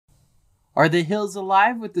Are the hills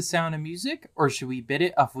alive with the sound of music, or should we bid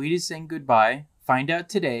it off we to saying goodbye? Find out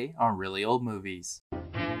today on Really Old Movies.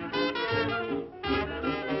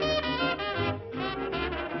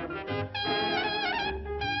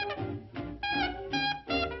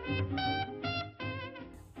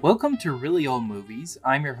 Welcome to Really Old Movies.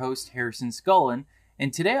 I'm your host, Harrison Scullin,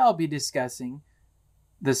 and today I'll be discussing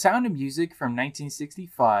The Sound of Music from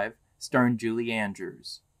 1965, starring Julie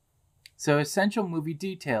Andrews. So, essential movie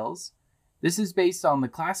details. This is based on the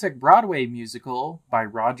classic Broadway musical by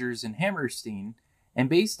Rodgers and Hammerstein, and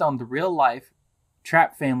based on the real-life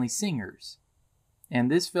Trapp family singers. And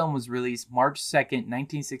this film was released March 2nd,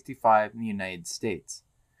 1965 in the United States.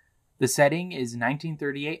 The setting is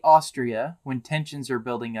 1938 Austria, when tensions are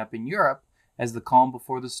building up in Europe as the calm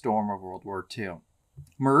before the storm of World War II.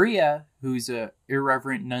 Maria, who's an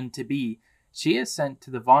irreverent nun-to-be, she is sent to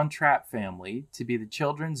the von Trapp family to be the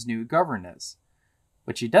children's new governess.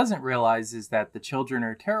 What she doesn't realize is that the children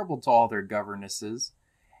are terrible to all their governesses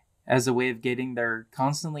as a way of getting their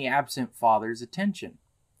constantly absent father's attention.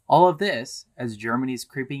 All of this as Germany is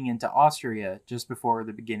creeping into Austria just before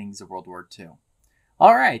the beginnings of World War II.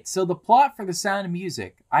 Alright, so the plot for The Sound of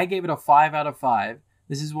Music. I gave it a 5 out of 5.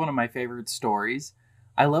 This is one of my favorite stories.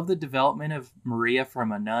 I love the development of Maria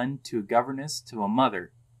from a nun to a governess to a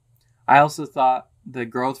mother. I also thought the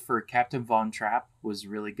growth for Captain Von Trapp was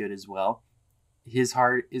really good as well. His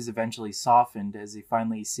heart is eventually softened as he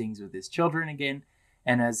finally sings with his children again,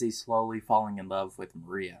 and as he's slowly falling in love with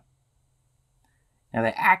Maria. Now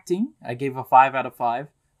the acting, I gave a 5 out of 5.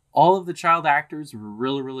 All of the child actors were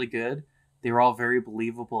really good. They were all very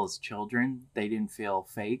believable as children. They didn't feel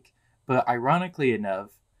fake. But ironically enough,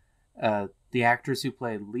 the actress who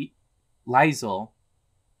played Liesel,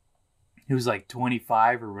 who's like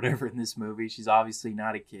 25 or whatever in this movie, she's obviously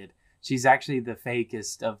not a kid. She's actually the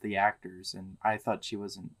fakest of the actors, and I thought she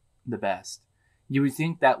wasn't the best. You would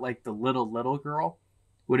think that like the little girl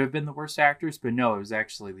would have been the worst actress, but no, it was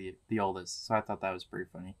actually the oldest. So I thought that was pretty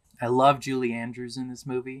funny. I love Julie Andrews in this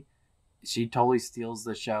movie. She totally steals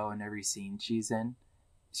the show in every scene she's in.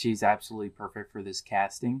 She's absolutely perfect for this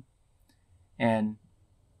casting. And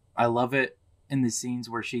I love it in the scenes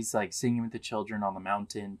where she's like singing with the children on the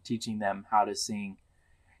mountain, teaching them how to sing.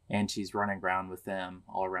 And she's running around with them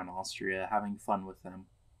all around Austria, having fun with them.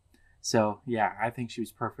 So yeah, I think she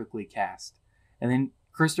was perfectly cast. And then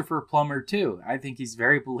Christopher Plummer too. I think he's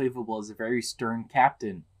very believable as a very stern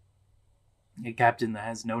captain. A captain that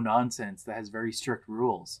has no nonsense, that has very strict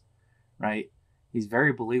rules. Right? He's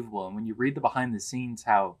very believable. And when you read the behind the scenes,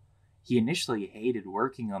 how he initially hated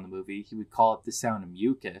working on the movie, he would call it The Sound of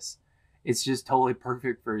Mucus. It's just totally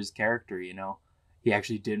perfect for his character, you know? He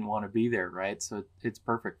actually didn't want to be there, right? So it's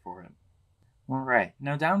perfect for him. All right.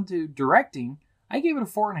 Now down to directing, I gave it a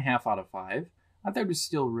 4.5 out of 5. I thought it was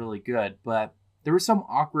still really good, but there were some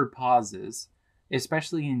awkward pauses,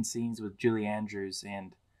 especially in scenes with Julie Andrews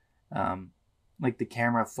and like the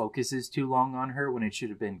camera focuses too long on her when it should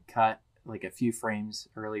have been cut like a few frames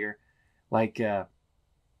earlier. Like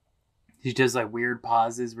she does like weird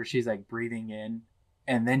pauses where she's like breathing in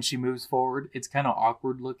and then she moves forward. It's kind of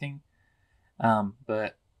awkward looking.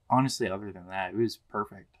 But honestly, other than that, it was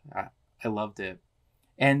perfect. I loved it.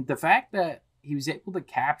 And the fact that he was able to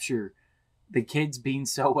capture the kids being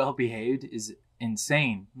so well behaved is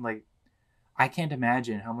insane. Like, I can't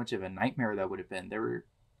imagine how much of a nightmare that would have been. There were,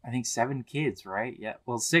 I think, 7 kids, right? Yeah.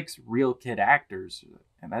 Well, 6 real kid actors.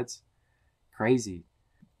 And that's crazy.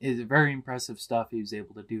 It's very impressive stuff he was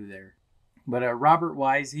able to do there. But Robert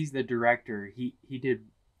Wise, he's the director. He did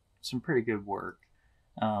some pretty good work.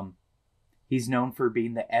 He's known for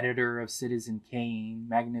being the editor of Citizen Kane,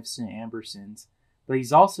 Magnificent Ambersons, but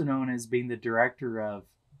he's also known as being the director of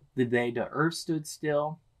The Day the Earth Stood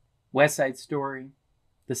Still, West Side Story,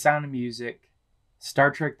 The Sound of Music,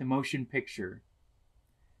 Star Trek: The Motion Picture,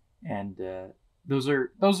 and those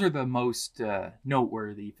are the most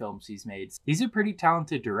noteworthy films he's made. He's a pretty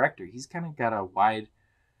talented director. He's kind of got a wide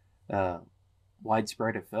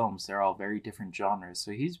spread of films. They're all very different genres,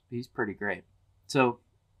 so he's pretty great. So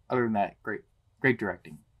other than that, great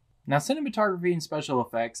directing. Now, cinematography and special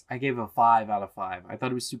effects, I gave a 5 out of 5. I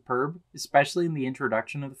thought it was superb, especially in the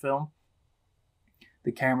introduction of the film.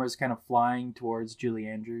 The camera's kind of flying towards Julie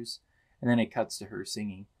Andrews, and then it cuts to her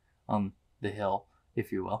singing on the hill,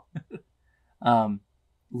 if you will.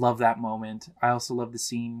 Love that moment. I also love the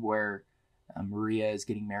scene where Maria is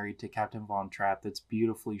getting married to Captain Von Trapp. That's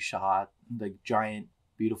beautifully shot. The giant,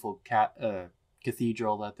 beautiful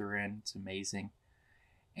cathedral that they're in. It's amazing.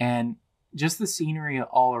 And just the scenery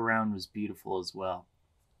all around was beautiful as well.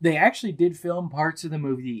 They actually did film parts of the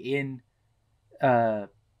movie in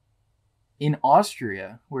in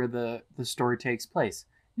Austria, where the story takes place.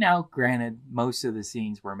 Now, granted, most of the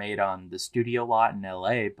scenes were made on the studio lot in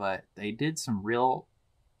LA, but they did some real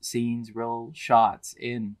scenes, real shots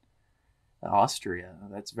in Austria.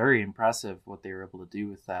 That's very impressive what they were able to do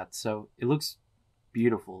with that. So it looks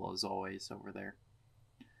beautiful as always over there.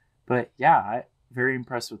 But yeah, very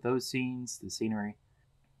impressed with those scenes, the scenery.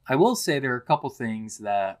 I will say there are a couple things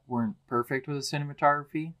that weren't perfect with the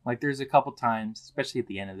cinematography. Like there's a couple times, especially at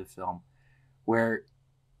the end of the film, where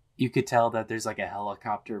you could tell that there's like a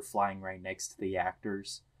helicopter flying right next to the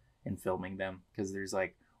actors and filming them because there's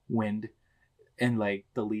like wind and like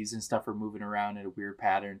the leaves and stuff are moving around in a weird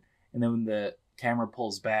pattern. And then when the camera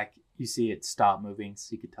pulls back, you see it stop moving.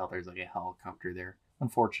 So you could tell there's like a helicopter there,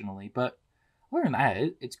 unfortunately. But other than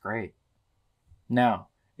that, it's great. Now,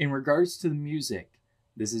 in regards to the music,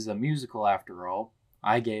 this is a musical after all.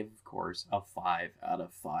 I gave, of course, a 5 out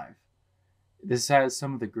of 5. This has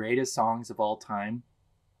some of the greatest songs of all time,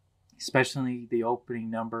 especially the opening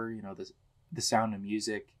number, the Sound of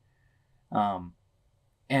Music.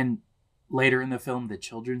 And later in the film, the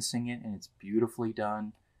children sing it, and it's beautifully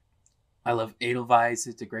done. I love Edelweiss.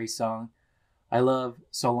 It's a great song. I love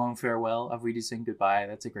So Long Farewell, Auf Wiedersehen Goodbye.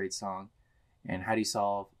 That's a great song. And How Do You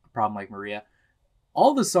Solve a Problem Like Maria?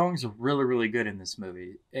 All the songs are really, really good in this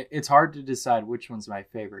movie. It's hard to decide which one's my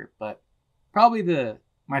favorite, but probably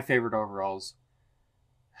my favorite overalls,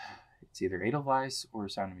 it's either Edelweiss or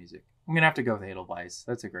Sound of Music. I'm going to have to go with Edelweiss.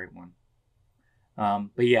 That's a great one.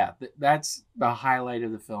 But yeah, that's the highlight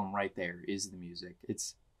of the film right there is the music.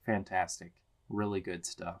 It's fantastic. Really good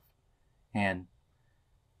stuff. And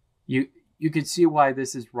you could see why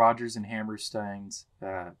this is Rodgers and Hammerstein's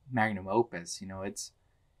magnum opus. It's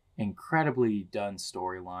incredibly done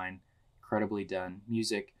storyline, incredibly done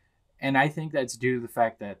music. And I think that's due to the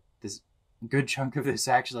fact that this good chunk of this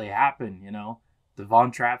actually happened, The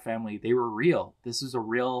Von Trapp family, they were real. This is a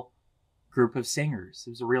real group of singers.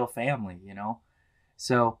 It was a real family,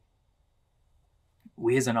 So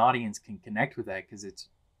we as an audience can connect with that because it's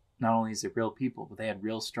not only is it real people, but they had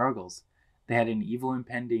real struggles. They had an evil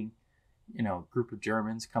impending, group of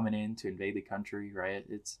Germans coming in to invade the country, right?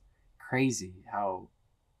 It's crazy how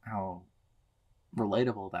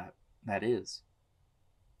relatable that is.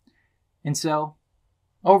 And so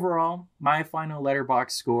overall, my final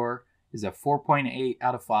Letterboxd score is a 4.8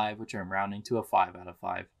 out of 5, which I'm rounding to a 5 out of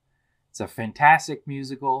 5. It's a fantastic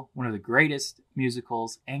musical, one of the greatest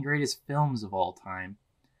musicals and greatest films of all time.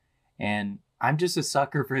 And I'm just a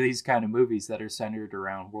sucker for these kind of movies that are centered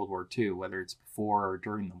around World War II, whether it's before or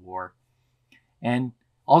during the war. And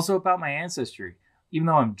also about my ancestry. Even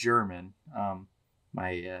though I'm German,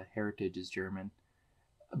 my heritage is German.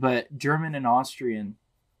 But German and Austrian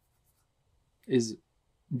is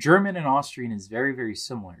very, very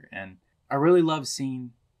similar. And I really love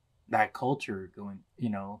seeing that culture going,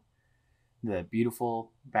 the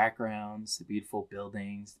beautiful backgrounds, the beautiful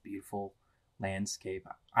buildings, the beautiful landscape.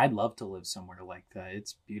 I'd love to live somewhere like that.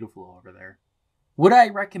 It's beautiful over there. Would I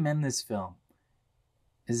recommend this film?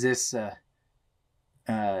 Is this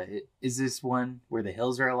one where the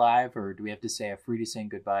hills are alive, or do we have to say Auf Wiedersehen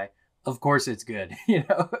Goodbye? Of course it's good.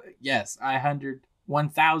 Yes, I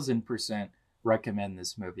 1000% recommend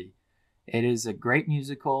this movie. It is a great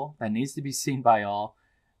musical that needs to be seen by all.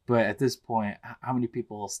 But at this point, how many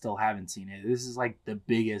people still haven't seen it? This is like the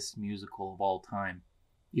biggest musical of all time.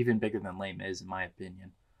 Even bigger than Les Mis, in my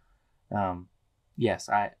opinion. Yes,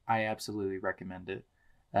 I absolutely recommend it.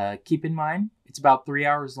 Keep in mind, it's about 3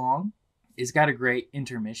 hours long. It's got a great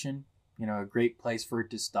intermission, a great place for it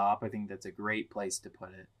to stop. I think that's a great place to put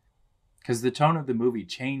it. Because the tone of the movie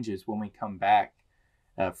changes when we come back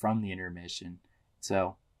from the intermission.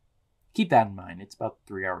 So keep that in mind. It's about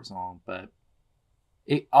 3 hours long, but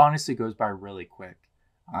it honestly goes by really quick.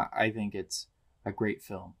 I think it's a great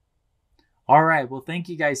film. All right. Well, thank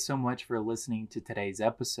you guys so much for listening to today's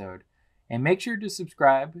episode. And make sure to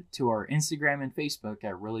subscribe to our Instagram and Facebook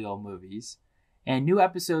at Really Old Movies. And new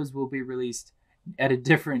episodes will be released at a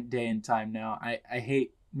different day and time now. I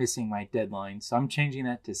hate missing my deadline, so I'm changing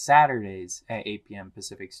that to Saturdays at 8 p.m.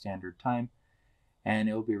 Pacific Standard Time. And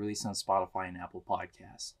it will be released on Spotify and Apple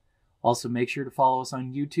Podcasts. Also, make sure to follow us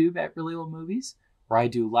on YouTube at Really Old Movies, where I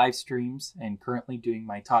do live streams and currently doing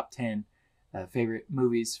my top 10 favorite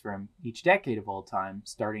movies from each decade of all time,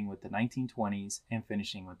 starting with the 1920s and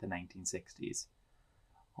finishing with the 1960s.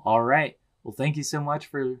 All right. Well, thank you so much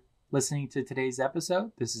for listening to today's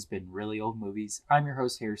episode. This has been Really Old Movies. I'm your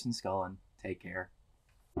host, Harrison Scullin. Take care.